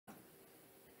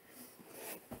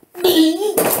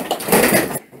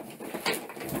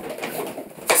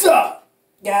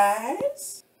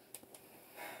Guys?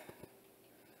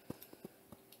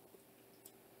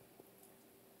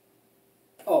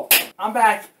 Oh, I'm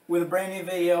back with a brand new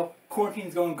video.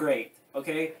 Quarantine's going great,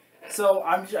 okay? So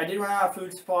I did run out of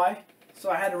food supply,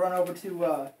 so I had to run over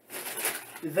to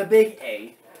the Big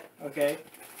A, okay?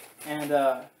 And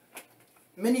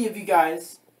many of you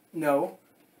guys know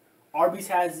Arbys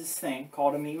has this thing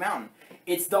called a meat mountain.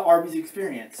 It's the Arbys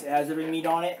experience. It has every meat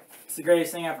on it. It's the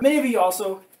greatest thing ever. Many of you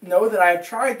also know that I have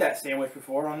tried that sandwich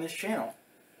before on this channel.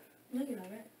 No, you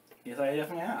haven't. Yes, I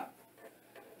definitely have.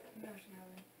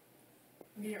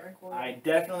 You didn't record.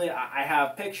 I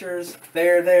have pictures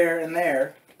there, and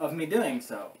there of me doing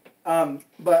so.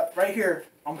 But right here,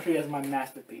 I'm gonna show you guys my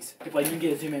masterpiece. If like you can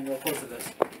get a zoom in real close to this.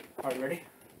 Are you ready?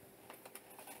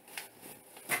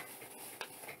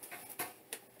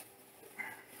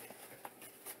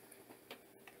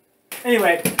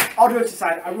 Anyway, all jokes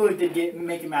aside, I really did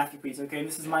make a masterpiece, okay? And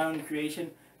this is my own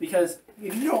creation, because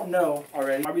if you don't know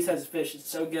already, Arbys has fish, it's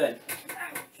so good.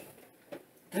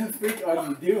 What the freak are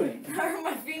you doing? I hurt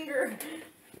my finger.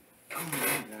 Oh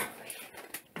my gosh.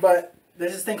 But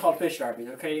there's this thing called fish at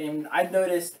Arbys, okay? And I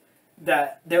noticed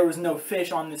that there was no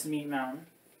fish on this meat mountain.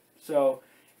 So,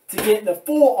 to get the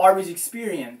full Arbys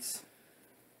experience...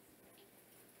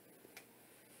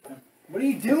 What are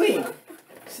you doing?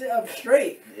 Sit up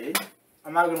straight, dude.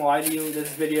 I'm not gonna lie to you, this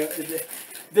video...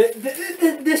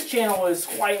 This channel is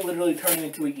quite literally turning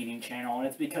into an eating channel, and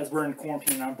it's because we're in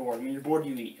quarantine and I'm bored. I mean, you're bored,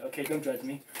 you eat. Okay, don't judge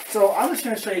me. So I'm just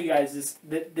gonna show you guys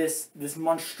this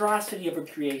monstrosity of a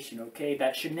creation. Okay,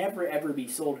 that should never ever be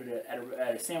sold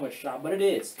at a sandwich shop, but it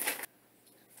is.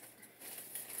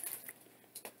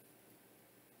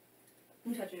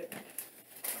 Let me touch it.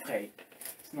 Okay,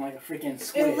 it's not like a freaking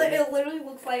squid. It literally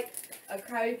looks like a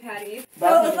Krabby Patty.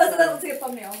 No, let's take a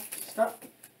thumbnail. Stop.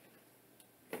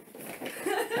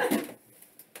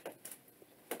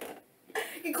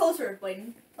 Get closer,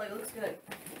 Bladen. Like, it looks good.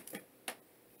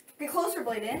 Get closer,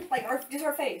 Bladen. Like, just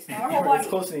our face. Not our whole body. It's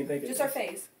closer than you think. Just our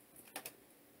face.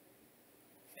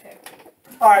 Okay.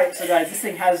 Alright, so guys, this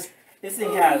thing has,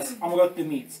 I'm gonna go through the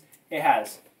meats. It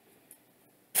has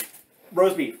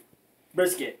roast beef,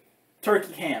 brisket,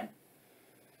 turkey ham,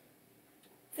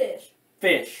 fish.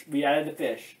 We added the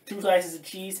fish. 2 slices of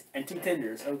cheese and 2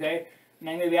 tenders, okay? And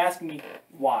then you're gonna be asking me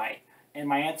why. And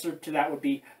my answer to that would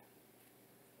be,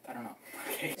 I don't know.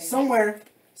 Okay. Somewhere,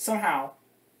 somehow,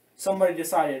 somebody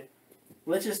decided,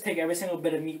 let's just take every single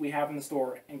bit of meat we have in the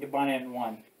store and combine it in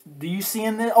one. Do you see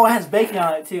in this? Oh, it has bacon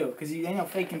on it too, because you ain't no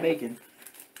faking bacon.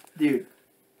 Dude,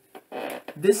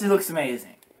 this looks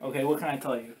amazing. Okay, what can I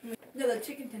tell you? No, the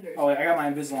chicken tenders. Oh, wait, I got my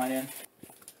Invisalign in.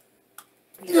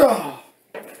 Yeah.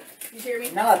 You hear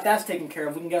me? Now that that's taken care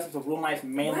of, we can get some real nice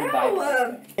manly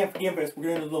bite. Can't forgive us, we're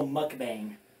doing a little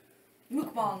mukbang.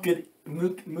 Mukbang. Good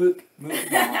mukbang.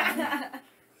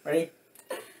 Ready?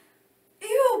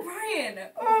 Ew, Brian!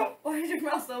 Oh, why is your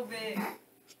mouth so big?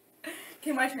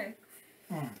 Okay, my turn.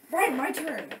 Brian, my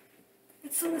turn.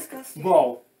 It's so disgusting.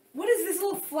 Whoa. What is this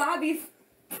little flabby...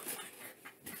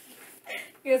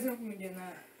 You guys don't want me doing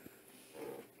that.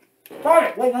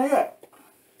 Sorry, wait, not yet.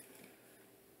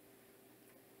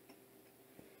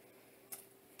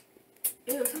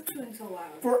 Ew, stop chewing so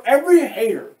loud. For every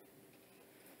hater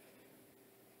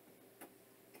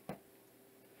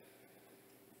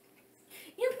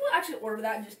You know, people actually order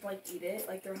that and just, like, eat it.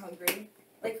 Like, they're hungry.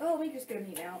 Like, oh, let me just get a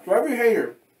meat out. For every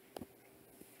hater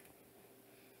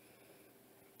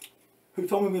who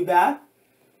told me to be bad,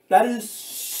 that is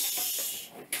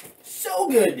so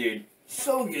good, dude.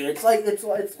 So good.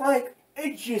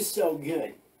 It's just so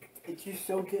good. It's just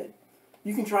so good.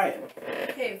 You can try it.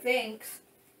 Okay, thanks.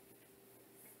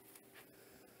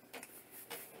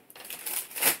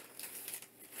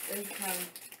 There's kind of...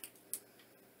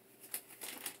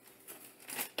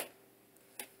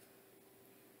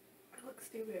 I look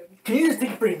stupid. Can you just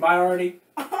take a freaking bite already?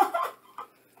 I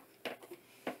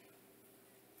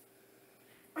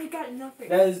got nothing.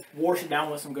 That is wash it down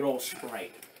with some good old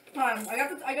Sprite. I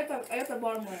got the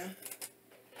bottom layer.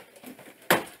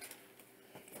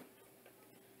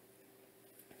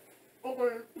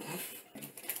 Okay.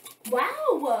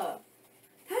 Wow,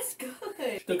 that's good.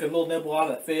 She took a little nibble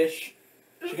out of the fish.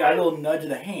 She got a little nudge of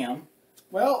the ham.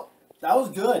 Well, that was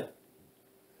good.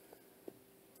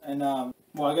 And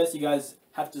well, I guess you guys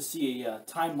have to see a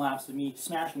time lapse of me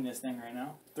smashing this thing right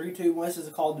now. 3, 2, 1. This is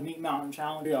called the Meat Mountain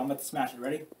Challenge. Yeah, I'm about to smash it.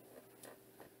 Ready?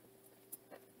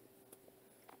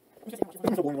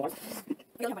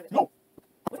 No.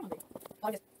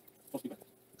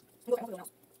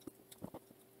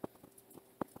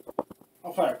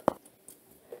 Okay.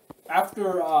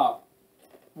 After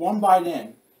 1 bite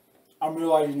in, I'm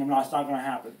realizing it's not going to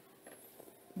happen.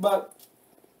 But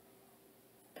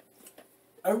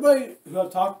everybody who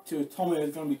I've talked to told me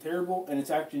it's going to be terrible, and it's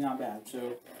actually not bad.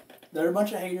 So they're a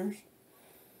bunch of haters,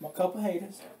 a couple of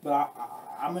haters, but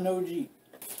I'm an OG.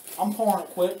 I'm calling it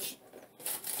quits.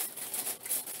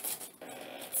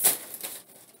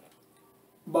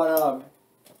 But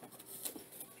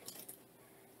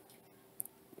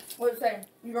What's it say?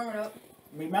 You rung it up.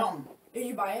 Meat Mountain. Did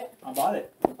you buy it? I bought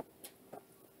it.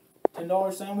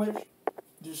 $10 sandwich,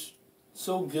 just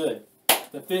so good.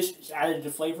 The fish just added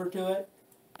the flavor to it,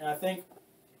 and I think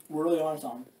we're really on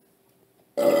something.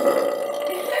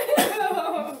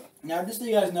 Now, just so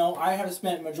you guys know, I have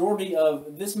spent majority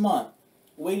of this month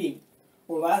waiting,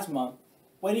 or last month,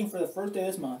 waiting for the first day of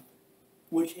this month,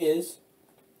 which is,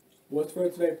 what's the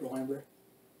 1st of April, Amber?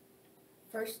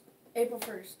 April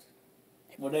 1st.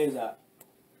 What day is that?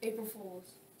 April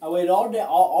Fools. I waited all day,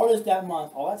 all this that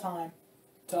month, all that time,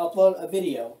 to upload a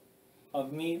video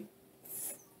of me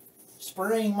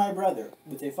spraying my brother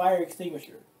with a fire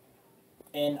extinguisher.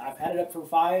 And I've had it up for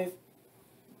 5-10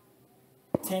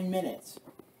 minutes.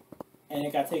 And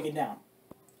it got taken down.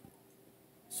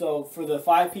 So for the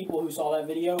 5 people who saw that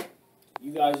video,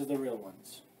 you guys are the real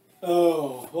ones.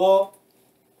 Oh, well,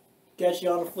 catch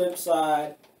you on the flip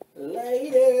side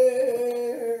later.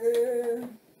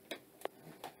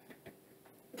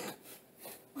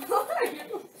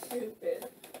 You're stupid.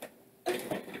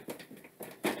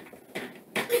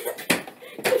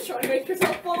 Just trying to make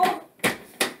yourself fall.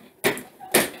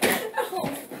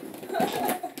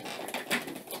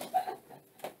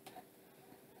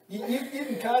 You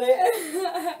can cut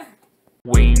it.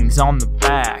 Wings on the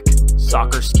back,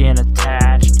 soccer skin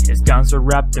attached. His guns are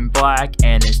wrapped in black,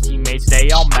 and his teammates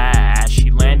they all mash.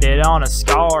 He landed on a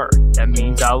scar, that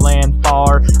means I land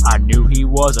far. I knew he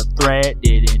was a threat,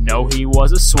 didn't know he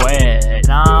was a sweat.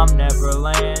 I'm never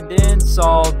landing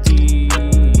salty,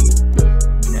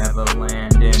 never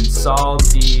landing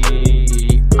salty.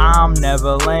 I'm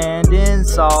never landing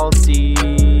salty.